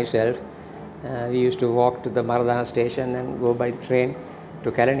 Jayasuriya, myself, we used to walk to the Maradana station and go by train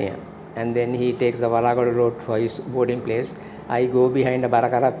to Kalania. And then he takes the Varagada road for his boarding place. I go behind the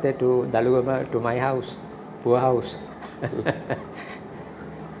Barakaratte to Dalugama to my house, poor house.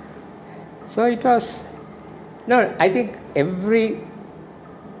 So it was, no, I think every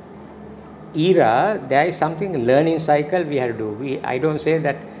era there is something learning cycle we have to do. I don't say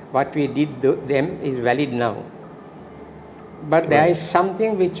that what we did them is valid now. But there is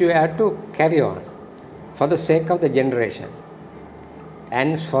something which you have to carry on for the sake of the generation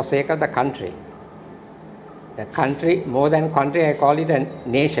and for sake of the country. The country, more than country, I call it a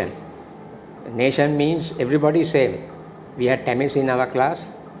nation. Nation means everybody same. We had Tamils in our class.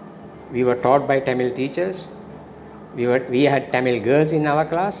 We were taught by Tamil teachers. We had Tamil girls in our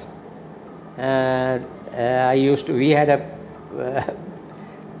class. We had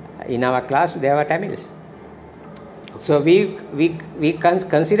in our class there were Tamils. So we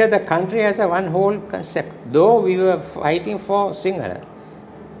consider the country as a one whole concept, though we were fighting for Sinhala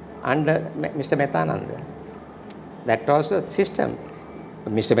under Mr. Metananda. That was the system.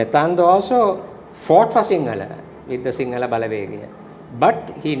 Mr. Metananda also fought for Sinhala with the Sinhala Balavegaya,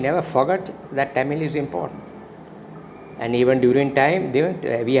 but he never forgot that Tamil is important. And even during time,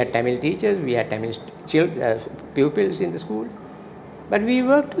 we had Tamil teachers, we had Tamil pupils in the school, but we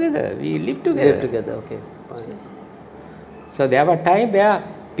worked together, we lived together. Okay. Fine. So there were times where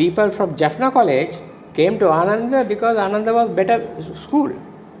people from Jaffna College came to Ananda because Ananda was better school.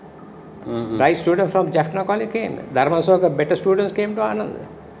 Bright students from Jaffna College came. Dharmasoka, better students came to Ananda.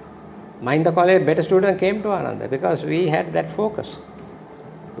 Mahinda College, better students came to Ananda because we had that focus.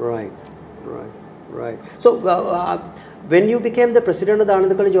 Right. So when you became the president of the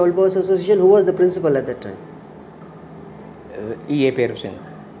Ananda College All Boys Association, who was the principal at that time? E.A. Perusena.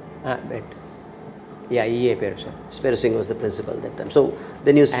 Yeah, E.A. Perusa. Singh was the principal that time. So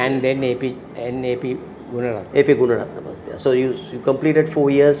then you... And then N.A.P. Gunaratna. A.P. Gunaratna was there. So you completed 4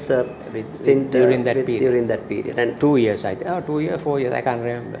 years during that period. During that period. And 2 years, I think. Oh, 2 years, 4 years, I can't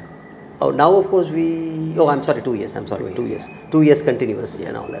remember. Oh, now of course we... Oh, I'm sorry, 2 years. I'm sorry, 2 years. 2 years continuous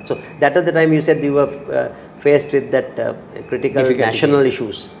and all that. So that at the time you said you were faced with that critical national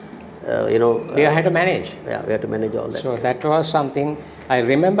issues. We had to manage. Yeah, we had to manage all that. So that was something. I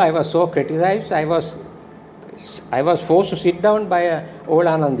remember I was so criticized. I was forced to sit down by an old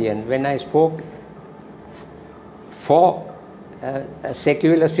Anandayan when I spoke for a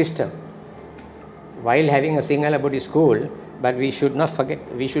secular system while having a Sinhala Buddhist school. But we should not forget,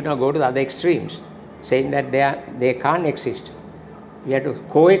 we should not go to the other extremes, saying that they can't exist. We have to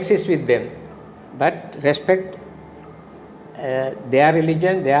coexist with them, but respect their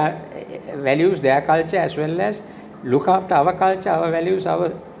religion, their values, their culture, as well as look after our culture, our values,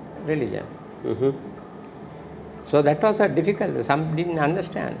 our religion. So that was a difficult. Some didn't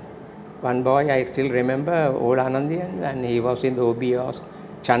understand. One boy I still remember, old Anandayan, and he was in the OBS.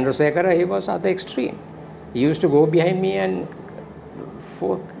 Chandrasekhara, he was at the extreme. He used to go behind me and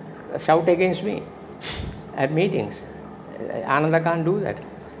shout against me at meetings. Ananda can't do that.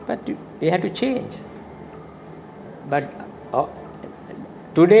 But we had to change. But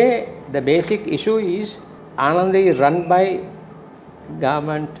today, the basic issue is Ananda is run by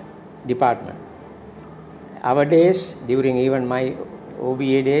government department. Our days, during even my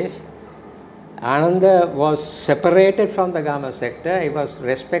OBA days, Ananda was separated from the government sector. It was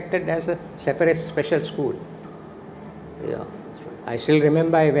respected as a separate special school. Yeah, that's right. I still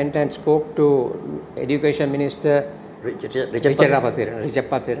remember I went and spoke to Education Minister Richard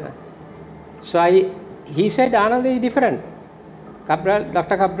Pathirana. So he said Ananda is different.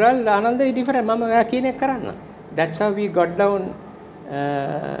 Dr. Kabral, Ananda is different. Mama kine karanna. That's how we got down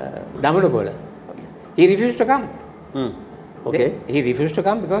Damulabola. He refused to come. Okay. He refused to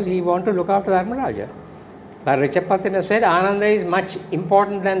come because he wanted to look after Dharmaraja. But Richard Pathirana said Ananda is much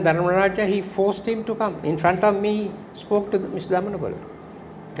important than Dharmaraja. He forced him to come. In front of me, he spoke to Mr. Damulabola.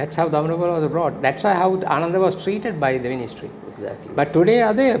 That's how Damulabola was brought. That's how Ananda was treated by the ministry. Exactly. But today,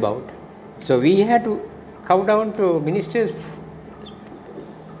 are they about? So we had to cow down to minister's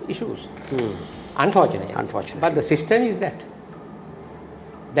issues. Unfortunately. But the system is that.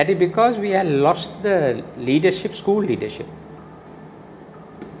 That is because we have lost the leadership, school leadership.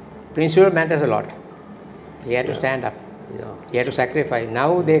 Principal matters a lot. He had to stand up. He had to sacrifice.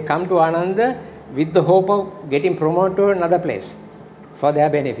 Now they come to Ananda with the hope of getting promoted to another place for their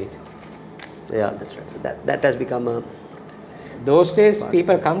benefit. Yeah, that's right. So that has become a... Those days,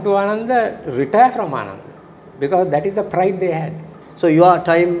 people come to Ananda, retire from Ananda, because that is the pride they had. So your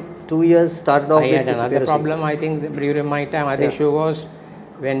time, 2 years, started off I with had another problem, I think, during my time. Other issue was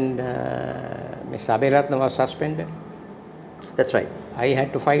when Ms. Abhiratna was suspended. That's right. I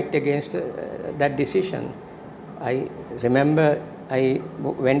had to fight against that decision. I remember I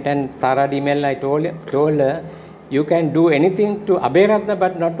went and Tara email, I told her, you can do anything to Abhiratna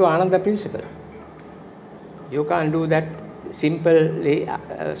but not to Ananda principal. You can't do that simply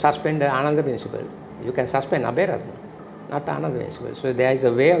suspend Ananda principal. You can suspend Abhiratna, not Ananda principal. So there is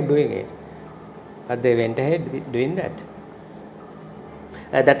a way of doing it. But they went ahead with doing that.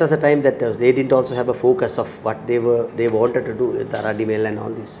 That was a time that they didn't also have a focus of what they wanted to do with Tara Dimel and all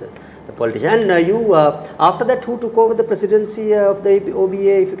these the politicians. And you after that, who took over the presidency of the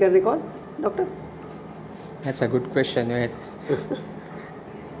OBA, if you can recall, Doctor? That's a good question.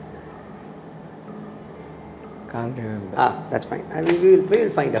 Can't remember. That's fine. We will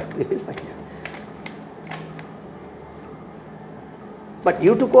find out. We will find out. But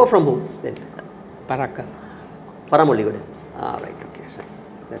you took over from whom then? Paramolligode. Right. Okay. So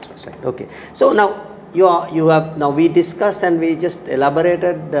that's right. Okay. So now we discussed and we just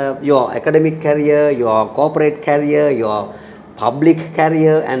elaborated your academic career, your corporate career, your public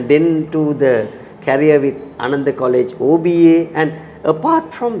career, and then to the career with Ananda College OBA. And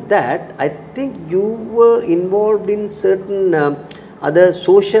apart from that, I think you were involved in certain other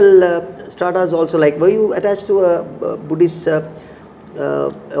social stratas also. Like, were you attached to Buddhist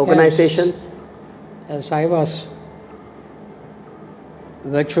organizations? Yes, I was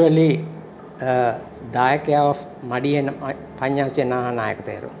virtually Dayakaya of Madi and Panyasya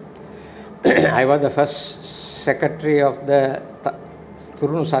Nahanayakateru. I was the first secretary of the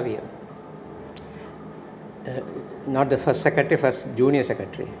Turunu Savia. Not the first secretary, first junior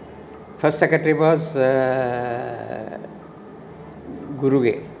secretary. First secretary was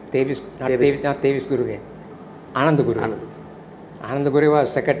Guruge. Not Tevis Guruge. Ananda Guruge. Ananda Guruge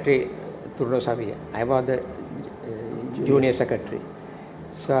was secretary Turunu Savia. I was the junior secretary.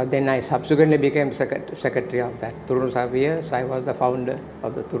 So then I subsequently became secretary of that Turun Savias. I was the founder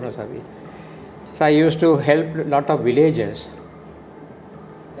of the Turun Savias. So I used to help a lot of villagers,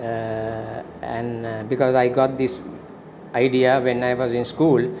 and because I got this idea when I was in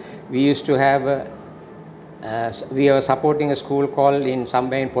school, we used to have we were supporting a school called in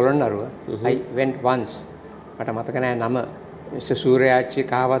somewhere in Polonnaruwa. I went once, but Mr. Suryachi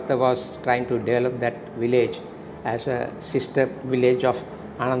Kahavatta was trying to develop that village as a sister village of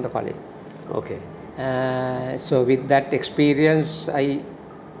Ananda College. Okay. So with that experience, I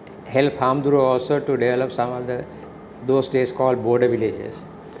helped Hamduru also to develop some of those days called border villages.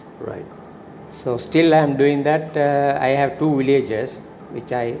 Right. So still I am doing that. I have 2 villages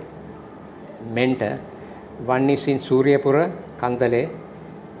which I mentor. One is in Suryapura, Kandale.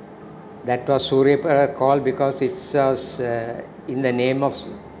 That was Suryapura called because it was in the name of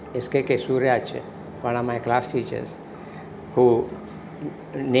SKK Suryache, one of my class teachers, who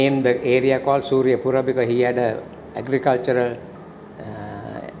named the area called Suryapura because he had a agricultural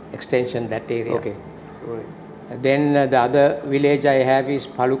extension that area. Okay. Right. Then the other village I have is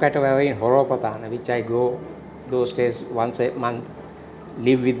Palukatawai in Horopatana, which I go those days once a month,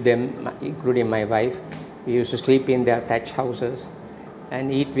 live with them, including my wife. We used to sleep in their thatch houses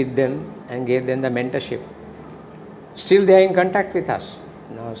and eat with them and gave them the mentorship. Still they are in contact with us.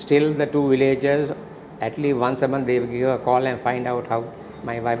 Now, still the 2 villagers, at least once a month they will give a call and find out how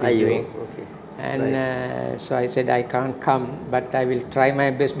my wife is doing. Okay. And right. So I said I can't come, but I will try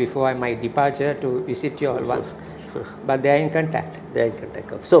my best before my departure to visit you all once. But they are in contact. They are in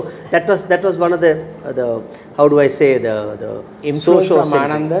contact. So that was one of the how do I say the influence social from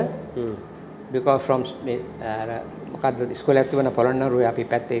Ananda. Because from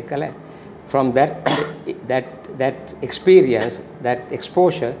from that experience, that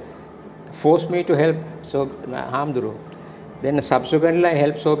exposure forced me to help Hamduru. Then subsequently I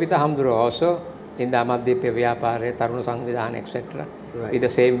helped Sobita Hamduru also in the Amadhyapya Vyapare, Taruna Sangvidhana, etc. Right. With the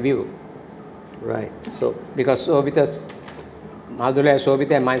same view. Right. So because Madhulaya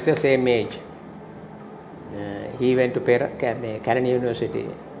Sobita and myself same age. He went to Karan University,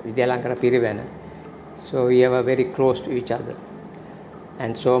 Vidyalankara Pirivana. So we were very close to each other.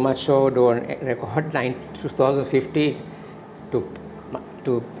 And so much so, on record 2015 to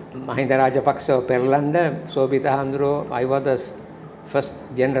Mahinda Rajapaksa of Perlanda, Sobita Handro, I was the first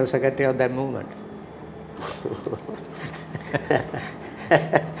general secretary of that movement.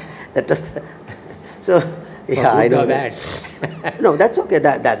 That was so. Yeah, I know that. No, that's okay.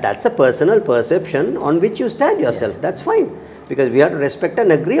 That's a personal perception on which you stand yourself. Yeah. That's fine, because we have to respect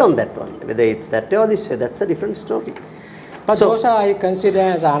and agree on that one. Whether it's that way or this way, that's a different story. But so, those are, I consider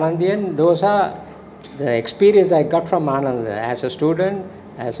as Anandian, those are the experience I got from Ananda as a student,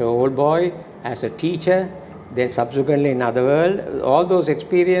 as an old boy, as a teacher, then subsequently in other world. All those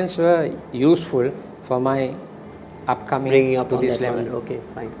experiences were useful for my upcoming bringing up to on this that level. One. Okay,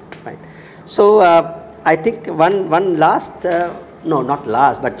 fine. So I think one last, no, not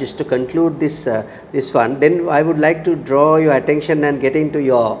last, but just to conclude this one, then I would like to draw your attention and get into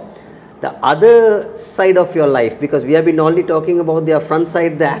the other side of your life, because we have been only talking about the front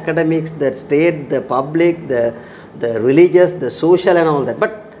side, the academics, the state, the public, the religious, the social and all that.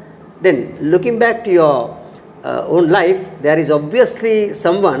 But then looking back to your own life, there is obviously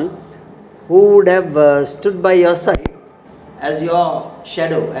someone who would have stood by your side as your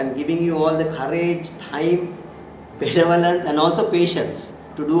shadow and giving you all the courage, time, benevolence and also patience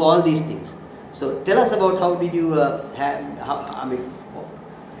to do all these things. So tell us about how did you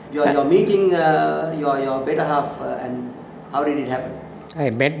you're meeting your better half and how did it happen? I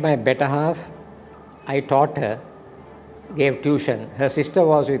met my better half. I taught her, gave tuition. Her sister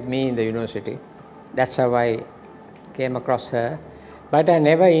was with me in the university. That's how I came across her. But I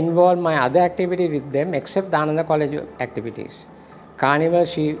never involved my other activities with them except the Ananda College activities. Carnival,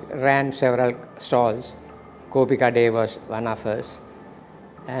 she ran several stalls. Kopika Day was one of hers.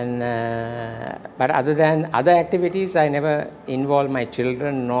 And but other than other activities, I never involved my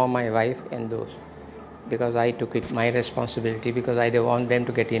children nor my wife in those, because I took it my responsibility, because I don't want them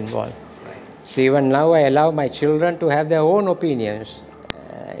to get involved. Right. So even now I allow my children to have their own opinions.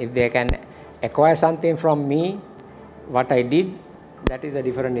 If they can acquire something from me, what I did, that is a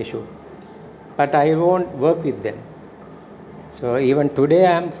different issue. But I won't work with them. So even today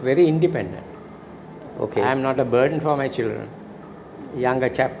I am very independent. Okay. I am not a burden for my children. Younger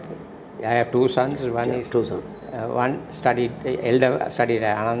chap, I have 2 sons. One is 2 sons. One studied, elder studied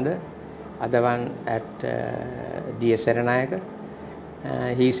at Ananda, other one at DS Seranayaka.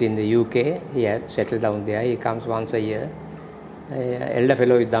 He's in the UK. He has settled down there. He comes once a year. Elder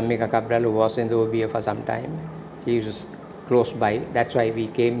fellow is Ranjith Kabral, who was in the OBA for some time. He is close by. That's why we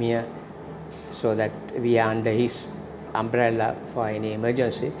came here, so that we are under his umbrella for any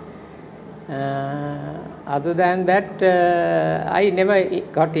emergency. Other than that, I never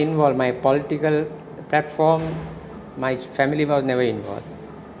got involved. My political platform, my family was never involved.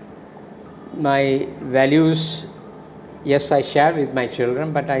 My values, yes, I share with my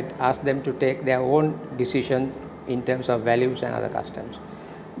children, but I ask them to take their own decisions in terms of values and other customs.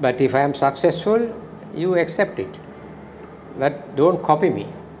 But if I am successful, you accept it, but don't copy me.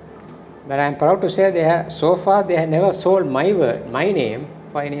 But I am proud to say so far they have never sold my name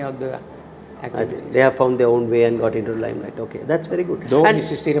for any of the activities. They have found their own way and got into the limelight. Okay, that's very good. Though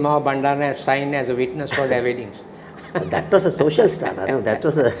Mrs. Tirumava Bandarana has signed as a witness for their weddings. That was a social star. That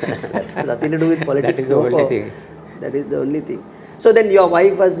was nothing to do with politics. That is the only thing. That is the only thing. So then your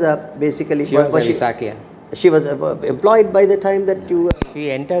wife was basically... She was a Visakian. She was employed by the time that you... She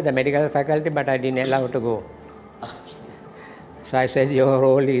entered the medical faculty, but I didn't allow her to go. Okay. So I said, your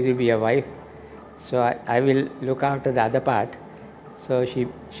role is to be a wife. So I will look after the other part. So she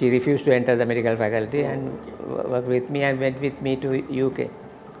refused to enter the medical faculty and worked with me and went with me to UK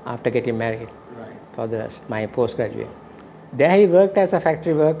after getting married for my postgraduate. There he worked as a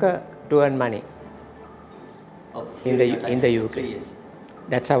factory worker to earn money in the UK. 3 years.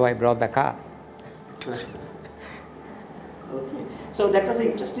 That's how I brought the car. Okay. So that was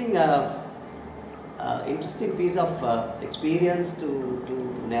an interesting piece of experience to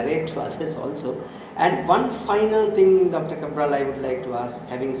narrate to others also. And one final thing, Dr. Kabral, I would like to ask,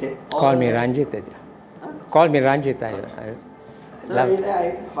 having said Call me Ranjith. Huh? Call me Ranjith. So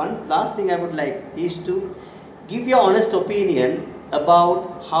one last thing I would like is to give your honest opinion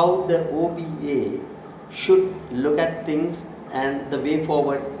about how the OBA should look at things and the way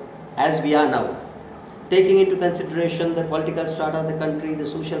forward as we are now, taking into consideration the political strata of the country, the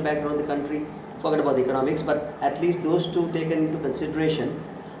social background of the country, forget about the economics, but at least those two taken into consideration.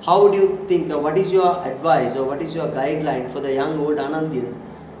 How would you think, or what is your advice, or what is your guideline for the young old Anandiyans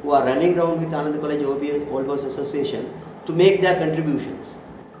who are running around with Ananda College Old Boys Association to make their contributions?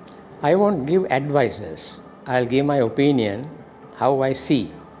 I won't give advices. I'll give my opinion, how I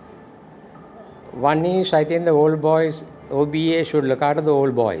see. One is, I think the old boys, OBA should look after the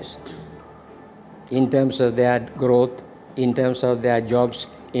old boys in terms of their growth, in terms of their jobs,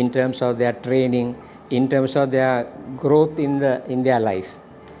 in terms of their training, in terms of their growth in their life.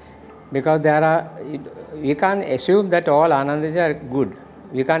 Because we can't assume that all Anandis are good.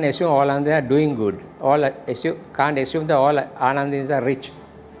 We can't assume all Anandis are doing good. Can't assume that all Anandis are rich.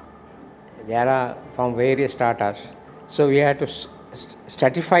 There are from various stratas. So we have to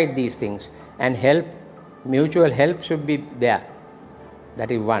stratify these things, and mutual help should be there.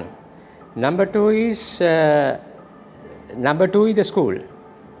 That is one. Number two is the school.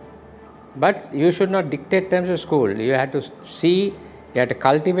 But you should not dictate terms of school. You have to see, you have to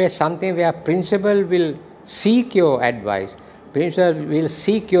cultivate something where principal will seek your advice, principal will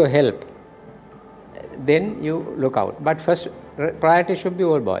seek your help. Then you look out. But first priority should be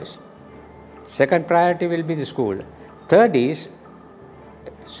old boys. Second priority will be the school. Third is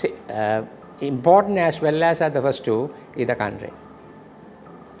important as well as the first two is the country.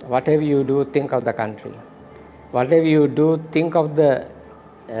 Whatever you do, think of the country. Whatever you do, think of the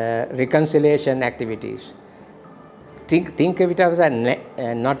reconciliation activities. Think of it as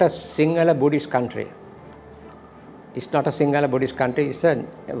not a single Buddhist country. It's not a single Buddhist country, it's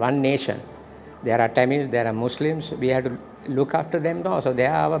one nation. There are Tamils, there are Muslims, we have to look after them also. They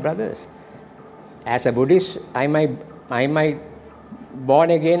are our brothers. As a Buddhist, I might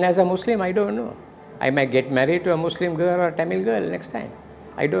born again as a Muslim, I don't know. I might get married to a Muslim girl or a Tamil girl next time.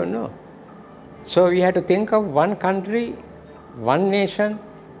 I don't know. So we have to think of one country, one nation.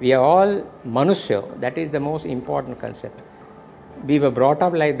 We are all Manusya. That is the most important concept. We were brought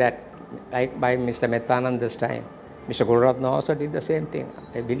up like that, like by Mr. Methananda's time. Mr. Gulratna also did the same thing,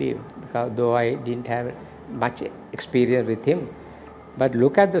 I believe, because though I didn't have much experience with him. But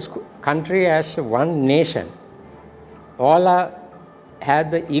look at the country as one nation. All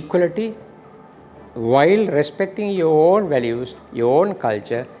have the equality while respecting your own values, your own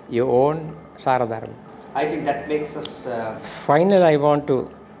culture, your own Saradharma. I think that makes us... Finally, I want to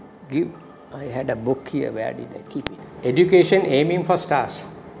give... I had a book here, where did I keep it? Education aiming for stars.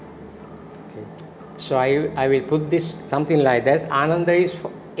 Okay. So I will put this something like this. Ananda is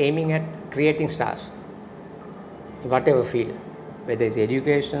aiming at creating stars, whatever field, whether it's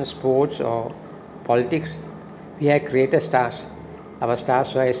education, sports or politics. We have created stars. Our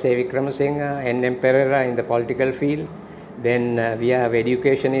stars were S.A. Vikramasinghe, N.M. Pereira in the political field. Then we have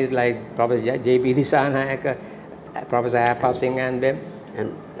education is like Professor J.B. Disanayake, Professor Appa Singh and them.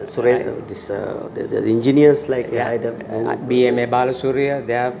 And the engineers like BMA Balasurya,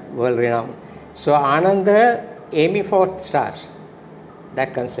 they are world renowned. So Ananda aiming for stars,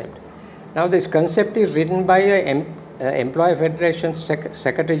 that concept. Now this concept is written by Employee Federation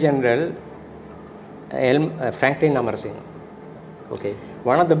Secretary General Franklin Amarasinghe. Okay.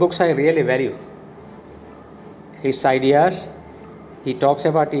 One of the books I really value. His ideas, he talks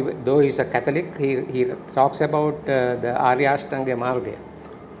about, though he's a Catholic, he talks about the Arya Ashtanga Marga,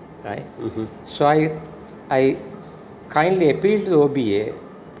 right? Mm-hmm. So I kindly appeal to the OBA,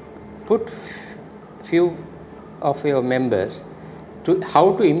 put few of your members to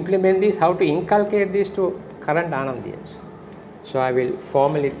how to implement this, how to inculcate this to current Anandiyans. So I will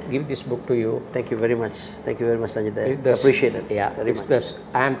formally give this book to you. Thank you very much. Thank you very much, Ranjith. Appreciate it. Yeah, very much.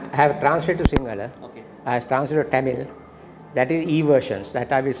 I have translated to Sinhala. Okay. I have translated to Tamil. That is e-versions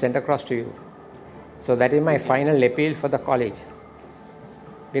that I will send across to you. So that is my final appeal for the college.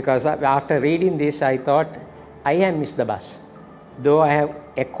 Because after reading this, I thought I have missed the bus. Though I have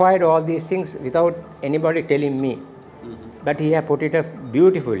acquired all these things without anybody telling me. Mm-hmm. But he has put it up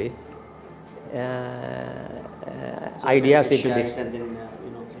beautifully. Ideas into this. And then,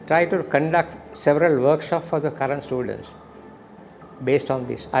 try to conduct several workshops for the current students based on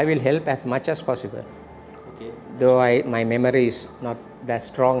this. I will help as much as possible. Okay. Though my memory is not that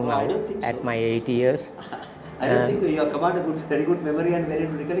strong now at my 80 years. I don't think you have command a very good memory and very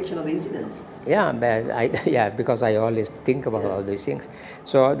good recollection of the incidents. Yeah, but because I always think about all these things.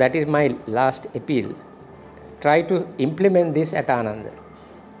 So that is my last appeal. Try to implement this at Ananda.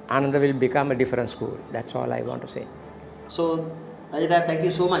 Ananda will become a different school. That's all I want to say. So, Ranjith, thank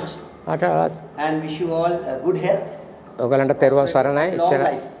you so much. And wish you all good health. Long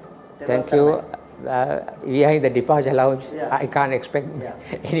life. Thank you. We are in the departure lounge. Yeah. I can't expect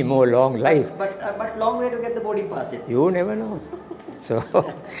any more long life. But long way to get the boarding pass. You never know.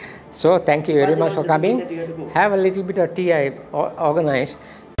 So thank you very much for coming. Have a little bit of tea I organized.